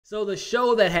So the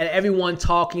show that had everyone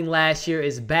talking last year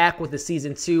is back with the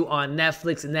season 2 on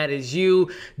Netflix, and that is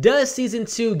You. Does season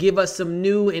 2 give us some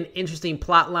new and interesting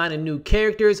plotline and new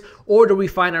characters, or do we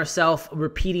find ourselves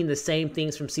repeating the same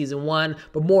things from season 1?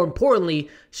 But more importantly,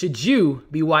 should you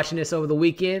be watching this over the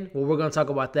weekend? Well, we're going to talk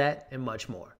about that and much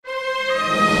more.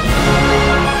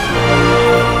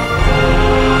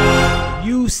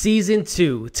 You Season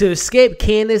 2. To escape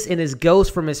Candace and his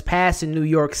ghost from his past in New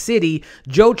York City,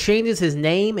 Joe changes his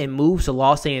name and moves to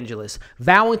Los Angeles,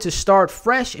 vowing to start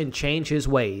fresh and change his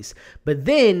ways. But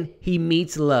then he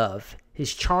meets Love,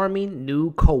 his charming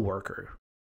new co-worker.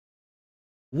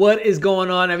 What is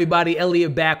going on, everybody?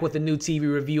 Elliot back with a new TV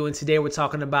review, and today we're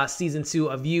talking about season 2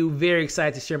 of You. Very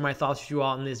excited to share my thoughts with you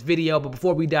all in this video, but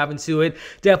before we dive into it,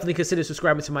 definitely consider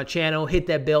subscribing to my channel. Hit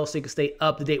that bell so you can stay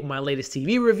up to date with my latest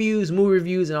TV reviews, movie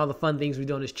reviews, and all the fun things we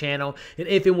do on this channel. And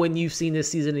if and when you've seen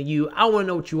this season of You, I want to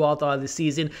know what you all thought of this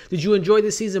season. Did you enjoy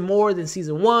this season more than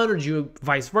season 1, or did you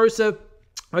vice versa?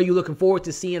 Are you looking forward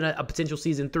to seeing a potential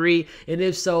season 3? And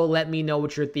if so, let me know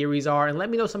what your theories are, and let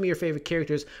me know some of your favorite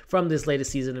characters from this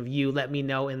latest season of You. Let me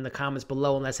know in the comments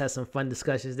below, and let's have some fun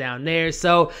discussions down there.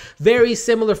 So very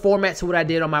similar format to what I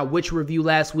did on my Witch review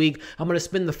last week. I'm going to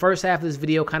spend the first half of this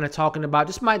video kind of talking about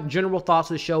just my general thoughts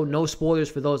of the show. No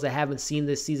spoilers for those that haven't seen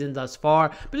this season thus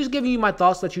far, but just giving you my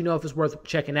thoughts, let you know if it's worth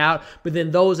checking out. But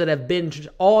then those that have binged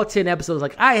all 10 episodes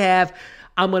like I have,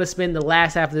 I'm going to spend the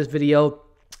last half of this video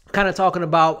kind of talking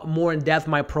about more in depth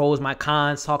my pros, my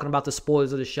cons, talking about the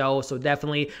spoilers of the show. So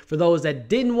definitely for those that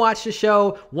didn't watch the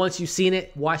show, once you've seen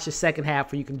it, watch the second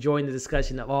half where you can join the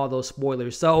discussion of all those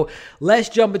spoilers. So let's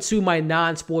jump into my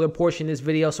non-spoiler portion of this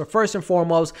video. So first and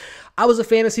foremost, I was a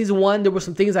fan of season 1. There were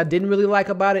some things I didn't really like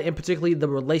about it, and particularly the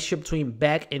relationship between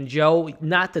Beck and Joe.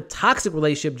 Not the toxic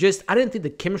relationship, just I didn't think the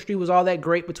chemistry was all that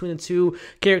great between the two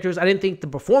characters. I didn't think the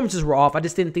performances were off. I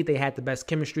just didn't think they had the best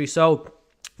chemistry. So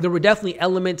there were definitely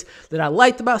elements that I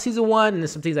liked about season 1, and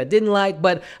there's some things I didn't like,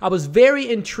 but I was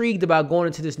very intrigued about going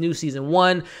into this new season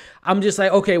 1. I'm just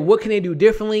like, okay, what can they do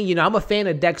differently? You know, I'm a fan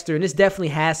of Dexter, and this definitely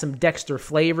has some Dexter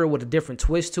flavor with a different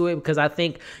twist to it, because I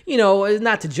think, you know, it's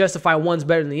not to justify one's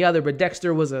better than the other, but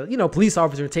Dexter was a, you know, police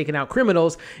officer taking out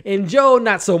criminals, and Joe,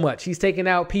 not so much. He's taking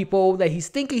out people that he's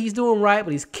thinking he's doing right,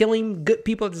 but he's killing good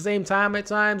people at the same time at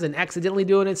times and accidentally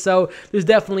doing it. So there's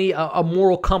definitely a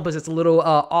moral compass that's a little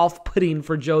off-putting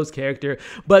for Joe's character.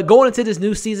 But going into this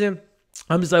new season,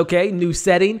 I'm just like, okay, new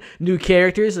setting, new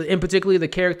characters. In particular, the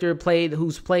character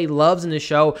who's played Loves in the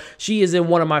show. She is in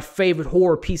one of my favorite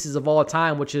horror pieces of all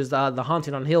time, which is The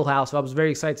Haunting on Hill House. So I was very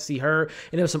excited to see her.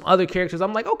 And there's some other characters.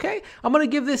 I'm like, okay, I'm going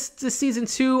to give this season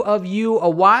 2 of You a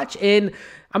watch. And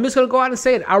I'm just going to go out and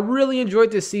say it. I really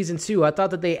enjoyed this season 2. I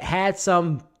thought that they had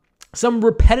some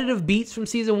repetitive beats from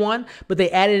season 1, but they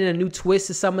added in a new twist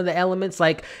to some of the elements.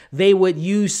 Like they would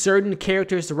use certain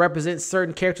characters to represent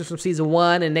certain characters from season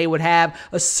 1, and they would have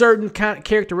a certain kind of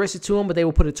characteristic to them, but they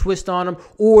would put a twist on them,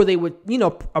 or they would, you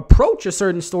know, approach a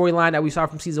certain storyline that we saw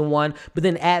from season 1, but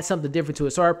then add something different to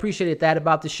it. So I appreciated that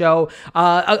about the show.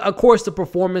 Of course, the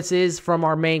performances from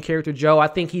our main character, Joe. I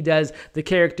think he does, the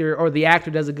character or the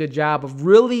actor does a good job of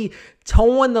really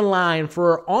towing the line.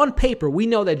 For on paper, we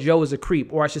know that Joe is a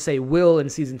creep, or I should say Will in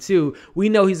season 2. We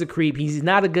know he's a creep. He's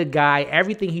not a good guy.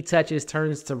 Everything he touches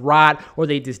turns to rot, or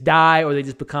they just die, or they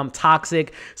just become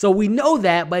toxic. So we know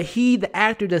that, but the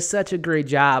actor does such a great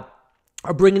job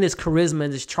are bringing this charisma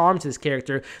and this charm to his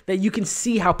character that you can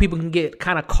see how people can get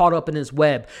kind of caught up in his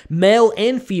web, male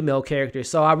and female characters.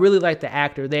 So I really like the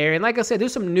actor there. And like I said,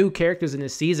 there's some new characters in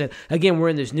this season. Again, we're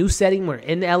in this new setting. We're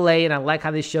in LA, and I like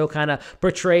how this show kind of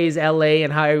portrays LA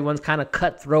and how everyone's kind of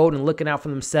cutthroat and looking out for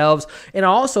themselves. And I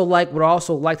also like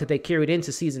that they carried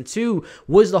into season 2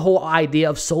 was the whole idea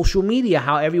of social media,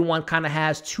 how everyone kind of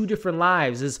has two different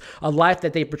lives. There's a life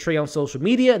that they portray on social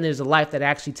media, and there's a life that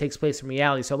actually takes place in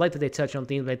reality. So I like that they touch on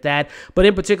things like that. But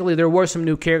in particular, there were some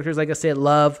new characters. Like I said,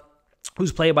 Love,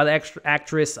 who's played by the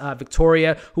actress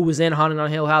Victoria, who was in Haunted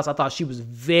on Hill House. I thought she was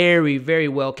very, very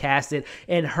well casted,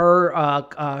 and her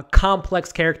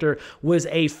complex character was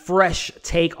a fresh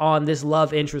take on this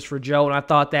love interest for Joe, and I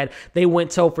thought that they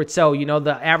went toe for toe. You know,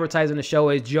 the advertising the show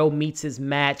is Joe meets his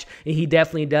match, and he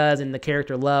definitely does in the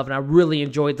character Love, and I really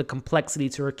enjoyed the complexity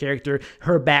to her character,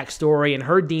 her backstory, and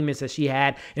her demons that she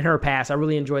had in her past. I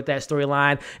really enjoyed that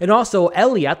storyline. And also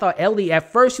Ellie. I thought Ellie,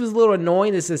 at first she was a little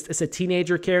annoying. It's a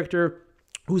teenager character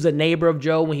who's a neighbor of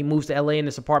Joe when he moves to LA in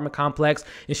this apartment complex,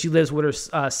 and she lives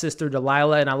with her sister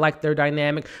Delilah, and I like their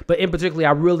dynamic. But in particular,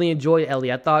 I really enjoyed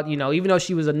Ellie. I thought, even though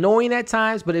she was annoying at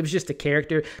times, but it was just the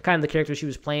character, kind of the character she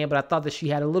was playing, but I thought that she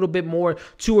had a little bit more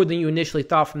to her than you initially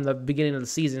thought from the beginning of the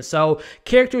season. So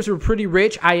characters were pretty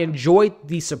rich. I enjoyed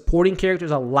the supporting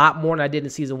characters a lot more than I did in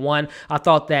season 1. I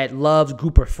thought that Love's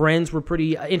group of friends were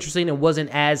pretty interesting and wasn't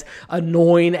as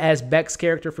annoying as Beck's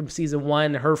character from season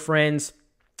 1, her friends.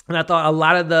 And I thought a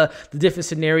lot of the different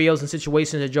scenarios and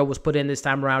situations that Joe was put in this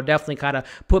time around definitely kind of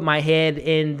put my head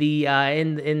in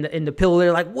the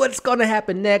pillow, like what's going to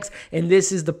happen next. And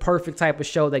this is the perfect type of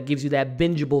show that gives you that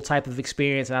bingeable type of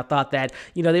experience. And I thought that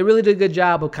they really did a good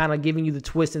job of kind of giving you the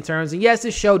twists and turns. And yes,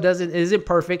 this show isn't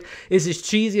perfect. It's as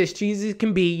cheesy as it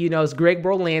can be. It's Greg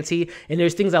Berlanti, and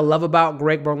there's things I love about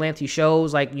Greg Berlanti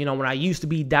shows. Like when I used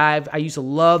to I used to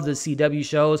love the CW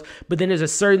shows, but then there's a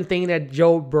certain thing that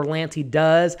Joe Berlanti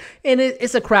does. And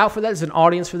it's a crowd for that. It's an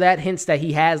audience for that. Hence that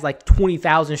he has like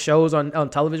 20,000 shows on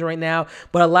television right now.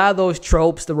 But a lot of those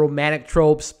tropes, the romantic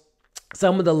tropes,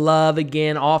 some of the love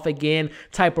again, off again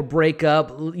type of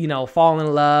breakup, falling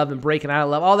in love and breaking out of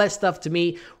love, all that stuff to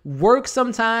me works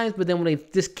sometimes. But then when they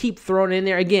just keep throwing it in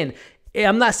there, again,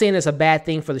 I'm not saying it's a bad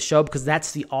thing for the show because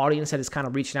that's the audience that it's kind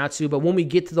of reaching out to. But when we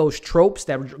get to those tropes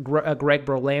that Greg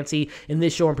Berlanti in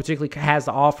this show in particular has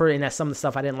to offer, and that's some of the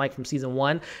stuff I didn't like from season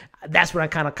 1, that's when I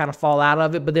kind of fall out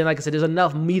of it. But then, like I said, there's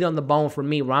enough meat on the bone for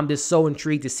me where I'm just so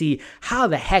intrigued to see how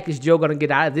the heck is Joe going to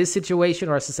get out of this situation,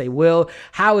 or as to say,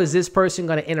 how is this person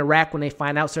going to interact when they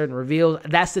find out certain reveals?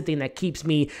 That's the thing that keeps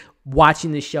me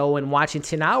watching the show and watching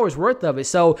 10 hours worth of it.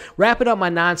 So wrapping up my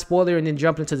non-spoiler and then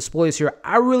jumping into the spoilers here,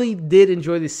 I really did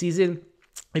enjoy this season.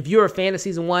 If you're a fan of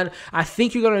season 1, I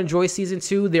think you're going to enjoy season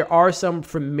 2. There are some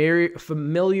familiar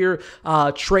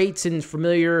traits and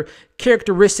familiar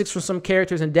characteristics from some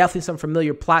characters, and definitely some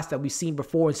familiar plots that we've seen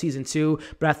before in season 2.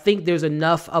 But I think there's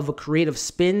enough of a creative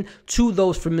spin to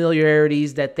those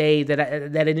familiarities that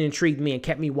it intrigued me and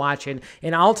kept me watching.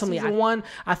 And ultimately, season 1,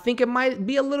 I think it might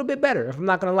be a little bit better. If I'm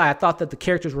not going to lie, I thought that the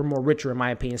characters were more richer in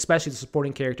my opinion, especially the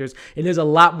supporting characters. And there's a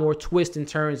lot more twists and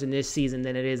turns in this season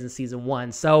than it is in season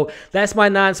 1. So that's my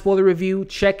non-spoiler review.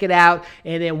 Check it out.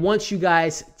 And then once you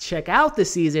guys check out the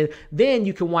season, then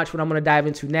you can watch what I'm going to dive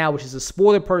into now, which is a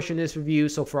spoiler portion of this review.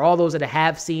 So for all those that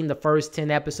have seen the first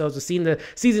 10 episodes or seen the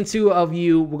season 2 of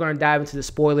You, we're going to dive into the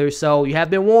spoilers. So you have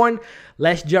been warned.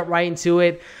 Let's jump right into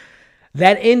it.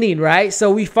 That ending, right?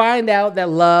 So we find out that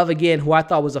Love, again, who I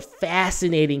thought was a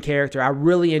fascinating character. I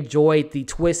really enjoyed the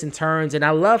twists and turns, and I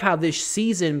love how this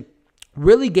season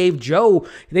really gave Joe,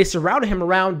 they surrounded him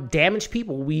around damaged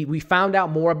people. We found out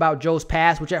more about Joe's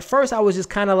past, which at first I was just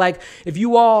kind of like, if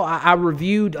you all, I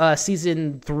reviewed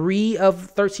season 3 of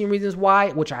 13 Reasons Why,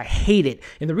 which I hated.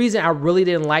 And the reason I really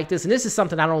didn't like this, and this is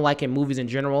something I don't like in movies in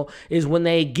general, is when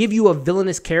they give you a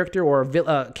villainous character or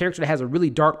a character that has a really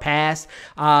dark past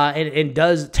and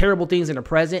does terrible things in the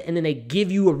present, and then they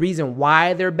give you a reason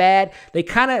why they're bad.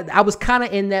 I was kind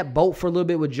of in that boat for a little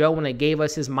bit with Joe when they gave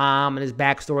us his mom and his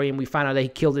backstory, and we found out that he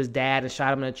killed his dad and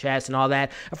shot him in the chest and all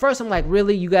that. At first, I'm like,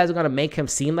 really? You guys are going to make him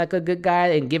seem like a good guy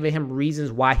and giving him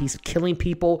reasons why he's killing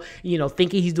people,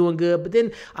 thinking he's doing good. But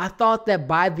then I thought that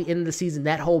by the end of the season,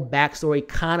 that whole backstory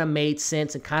kind of made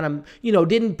sense and kind of,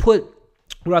 didn't put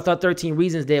what I thought 13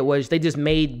 Reasons did was they just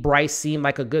made Bryce seem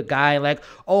like a good guy. Like,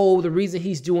 oh, the reason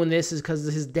he's doing this is because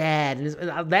of his dad.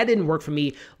 And that didn't work for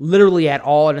me literally at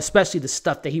all, and especially the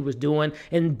stuff that he was doing.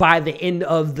 And by the end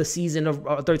of the season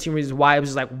of 13 Reasons Why, it was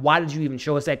just like, why did you even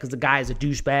show us that? Because the guy is a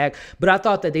douchebag. But I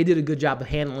thought that they did a good job of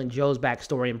handling Joe's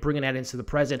backstory and bringing that into the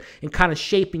present and kind of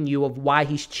shaping you of why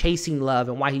he's chasing love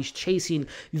and why he's chasing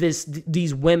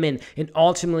these women. And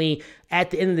ultimately, at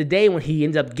the end of the day, when he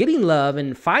ends up getting love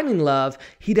and finding love,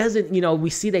 he doesn't, we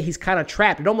see that he's kind of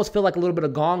trapped. It almost feels like a little bit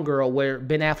of Gone Girl, where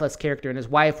Ben Affleck's character and his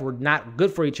wife were not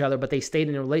good for each other, but they stayed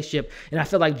in a relationship. And I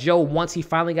feel like Joe, once he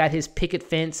finally got his picket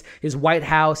fence, his White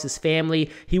House, his family,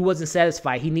 he wasn't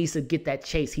satisfied. He needs to get that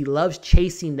chase. He loves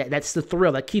chasing that. That's the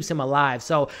thrill that keeps him alive.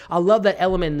 So I love that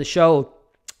element in the show.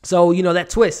 So,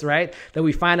 that twist, right? That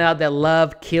we find out that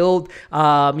Love killed,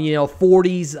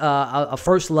 40's a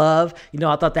first love.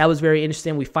 I thought that was very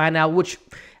interesting. We find out, which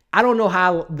I don't know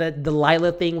how the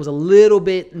Delilah thing was a little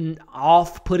bit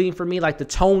off-putting for me. Like, the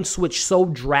tone switched so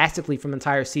drastically from the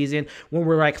entire season when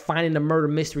we're, like, finding the murder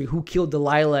mystery, who killed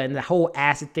Delilah, and the whole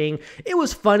acid thing. It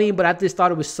was funny, but I just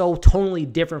thought it was so totally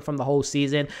different from the whole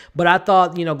season. But I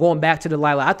thought, going back to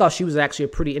Delilah, I thought she was actually a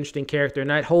pretty interesting character. And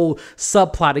that whole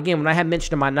subplot, again, when I had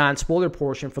mentioned in my non-spoiler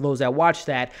portion for those that watched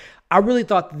that, I really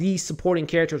thought these supporting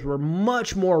characters were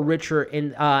much more richer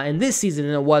in this season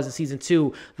than it was in season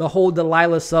 2. The whole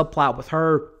Delilah subplot with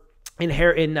her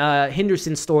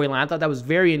Henderson's storyline. I thought that was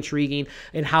very intriguing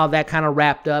and how that kind of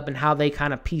wrapped up and how they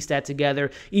kind of pieced that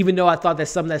together. Even though I thought that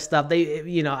some of that stuff,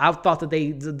 I thought that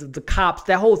the cops,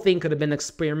 that whole thing could have been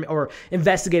experiment or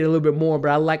investigated a little bit more.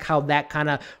 But I like how that kind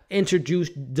of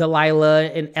introduced Delilah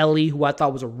and Ellie, who I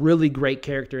thought was a really great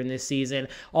character in this season.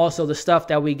 Also, the stuff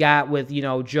that we got with,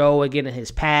 Joe again in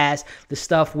his past, the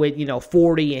stuff with,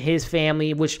 40 and his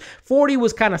family, which 40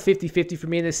 was kind of 50-50 for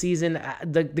me in this season.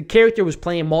 The character was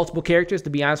playing multiple characters, to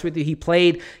be honest with you. He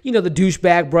played, the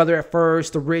douchebag brother at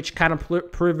first, the rich kind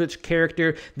of privileged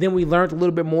character. Then we learned a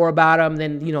little bit more about him.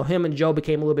 Then, him and Joe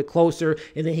became a little bit closer,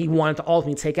 and then he wanted to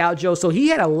ultimately take out Joe. So he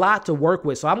had a lot to work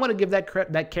with. So I'm going to give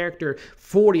that character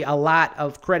 40 a lot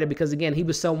of credit because, again, he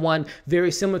was someone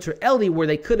very similar to Ellie where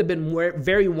they could have been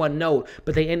very one note,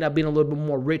 but they ended up being a little bit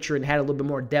more richer and had a little bit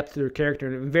more depth to their character.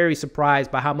 And I'm very surprised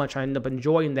by how much I ended up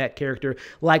enjoying that character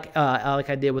like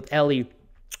I did with Ellie.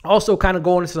 Also, kind of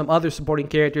going into some other supporting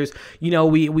characters,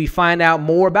 we find out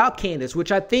more about Candace,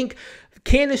 which I think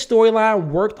Candace's storyline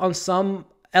worked on some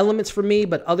elements for me,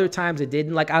 but other times it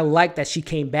didn't. Like, I like that she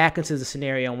came back into the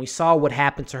scenario and we saw what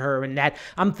happened to her, and that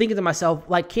I'm thinking to myself,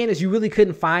 like, Candace, you really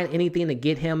couldn't find anything to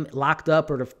get him locked up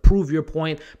or to prove your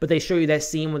point, but they show you that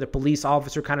scene where the police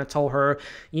officer kind of told her,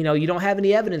 you don't have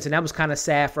any evidence, and that was kind of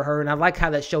sad for her. And I like how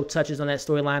that show touches on that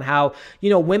storyline, how,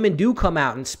 women do come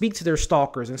out and speak to their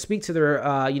stalkers and speak to their,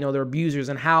 their abusers,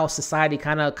 and how society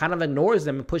kind of ignores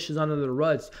them and pushes under the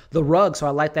rug. So I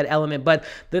like that element, but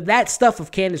that stuff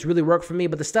of Candace really worked for me.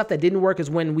 But the stuff that didn't work is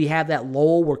when we have that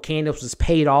lull where Candace was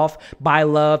paid off by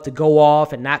Love to go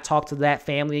off and not talk to that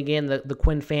family again, the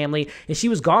Quinn family, and she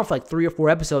was gone for like 3 or 4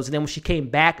 episodes, and then when she came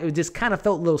back, it just kind of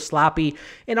felt a little sloppy.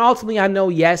 And ultimately, I know,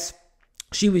 yes,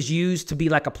 she was used to be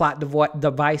like a plot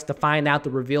device to find out the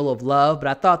reveal of Love, but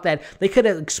I thought that they could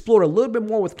have explored a little bit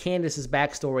more with Candace's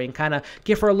backstory and kind of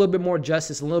give her a little bit more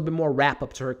justice, a little bit more wrap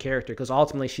up to her character, because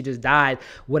ultimately she just died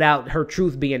without her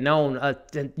truth being known,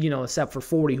 except for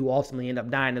 40, who ultimately ended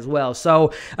up dying as well.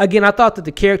 So again, I thought that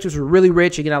the characters were really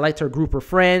rich. Again, I liked her group of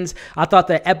friends. I thought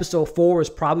that episode 4 was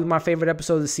probably my favorite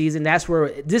episode of the season.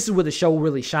 This is where the show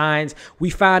really shines. We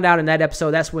found out in that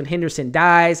episode, that's when Henderson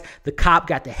dies. The cop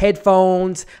got the headphones.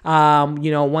 Once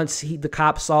the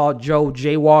cop saw Joe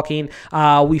jaywalking,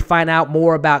 we find out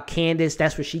more about Candace.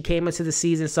 That's where she came into the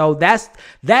season. So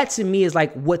that to me is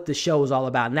like what the show is all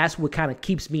about, and that's what kind of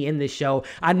keeps me in this show.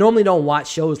 I normally don't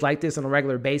watch shows like this on a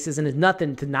regular basis, and there's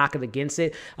nothing to knock it against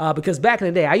it, because back in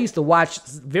the day, I used to watch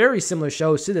very similar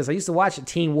shows to this. I used to watch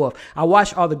Teen Wolf. I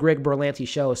watched all the Greg Berlanti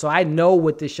shows, so I know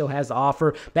what this show has to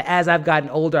offer. But as I've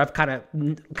gotten older, I've kind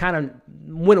of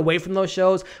went away from those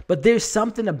shows. But there's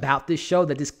something about this show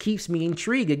that just keeps me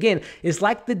intrigued. Again, it's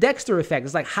like the Dexter effect.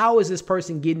 It's like, how is this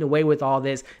person getting away with all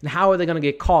this, and how are they going to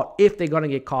get caught if they're going to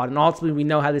get caught? And ultimately, we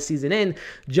know how this season ends.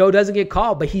 Joe doesn't get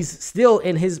caught, but he's still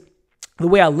in his... The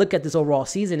way I look at this overall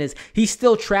season is he's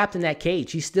still trapped in that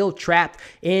cage. He's still trapped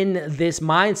in this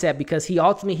mindset because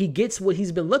he gets what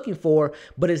he's been looking for,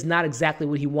 but it's not exactly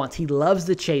what he wants. He loves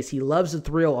the chase. He loves the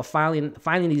thrill of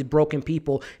finding these broken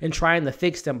people and trying to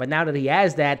fix them. But now that he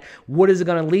has that, what is it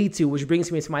going to lead to? Which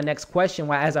brings me to my next question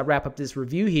as I wrap up this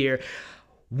review here.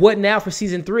 What now for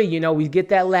season 3? We get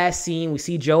that last scene. We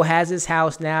see Joe has his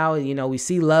house now. We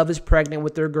see Love is pregnant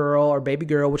with their girl or baby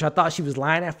girl, which I thought she was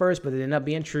lying at first, but it ended up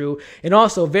being true. And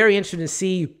also very interesting to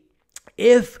see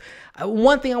if...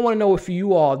 One thing I want to know for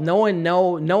you all, knowing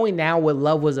now what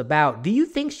Love was about, do you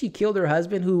think she killed her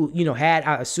husband who,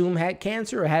 I assume had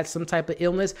cancer or had some type of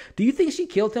illness? Do you think she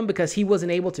killed him because he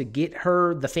wasn't able to get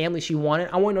her the family she wanted?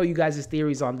 I want to know you guys'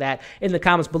 theories on that in the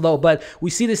comments below. But we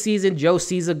see the season, Joe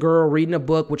sees a girl reading a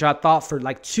book, which I thought for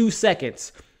like 2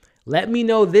 seconds. Let me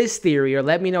know this theory, or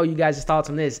let me know you guys' thoughts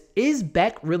on this. Is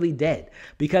Beck really dead?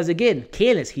 Because again,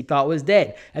 Candace, he thought was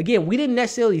dead. Again, we didn't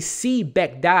necessarily see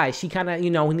Beck die. She kind of,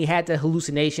 when he had the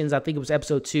hallucinations, I think it was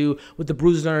episode 2 with the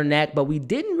bruises on her neck, but we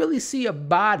didn't really see a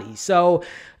body. So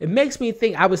it makes me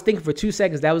think, I was thinking for 2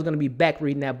 seconds that was going to be Beck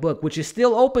reading that book, which is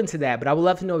still open to that. But I would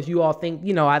love to know if you all think,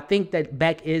 I think that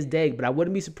Beck is dead, but I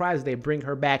wouldn't be surprised if they bring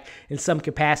her back in some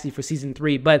capacity for season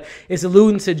 3. But it's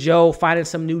alluding to Joe finding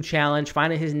some new challenge,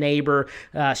 finding his neighbor.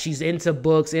 She's into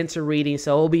books, into reading,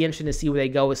 so it'll be interesting to see where they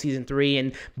go with season 3.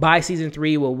 And by season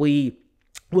 3, will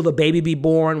the baby be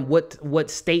born? What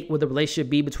state will the relationship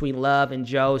be between Love and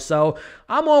Joe? So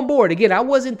I'm on board. Again, I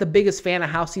wasn't the biggest fan of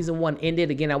how season 1 ended.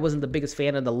 Again, I wasn't the biggest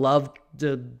fan of the Love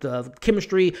the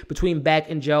chemistry between Beck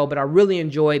and Joe, but I really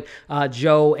enjoyed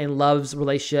Joe and Love's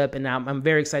relationship, and I'm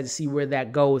very excited to see where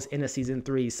that goes into season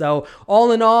 3. So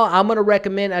all in all, I'm going to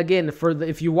recommend, again,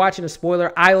 if you're watching a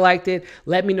spoiler, I liked it.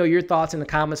 Let me know your thoughts in the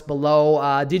comments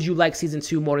below. Did you like season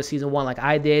 2 more than season 1 like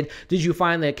I did? Did you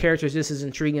find the characters just as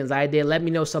intriguing as I did? Let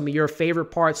me know some of your favorite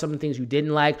parts, some of the things you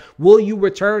didn't like. Will you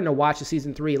return to watch the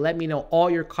season 3? Let me know all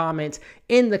your comments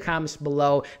in the comments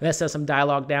below. Let's have some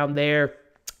dialogue down there.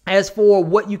 As for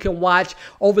what you can watch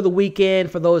over the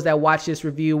weekend, for those that watch this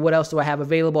review, what else do I have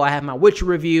available? I have my Witcher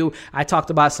review. I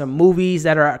talked about some movies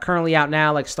that are currently out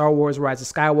now, like Star Wars Rise of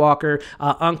Skywalker,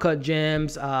 Uncut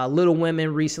Gems, Little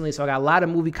Women recently. So I got a lot of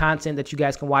movie content that you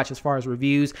guys can watch as far as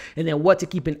reviews. And then what to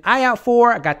keep an eye out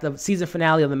for, I got the season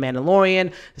finale of The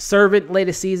Mandalorian, The Servant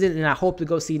latest season, and I hope to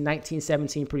go see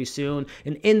 1917 pretty soon.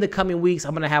 And in the coming weeks,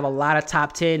 I'm going to have a lot of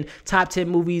top 10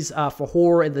 movies for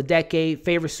horror in the decade,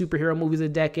 favorite superhero movies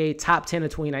of the decade, top 10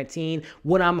 of 2019,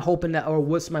 what I'm hoping that, or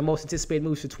what's my most anticipated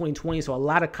movies for 2020. So a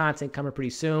lot of content coming pretty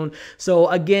soon. So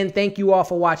again, thank you all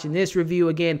for watching this review.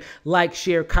 Again, like,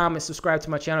 share, comment, subscribe to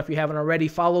my channel if you haven't already.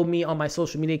 Follow me on my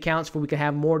social media accounts where we can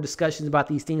have more discussions about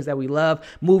these things that we love,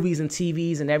 movies and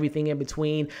TVs and everything in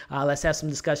between. Let's have some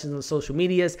discussions on the social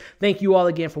medias. Thank you all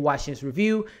again for watching this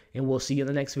review, and we'll see you in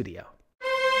the next video.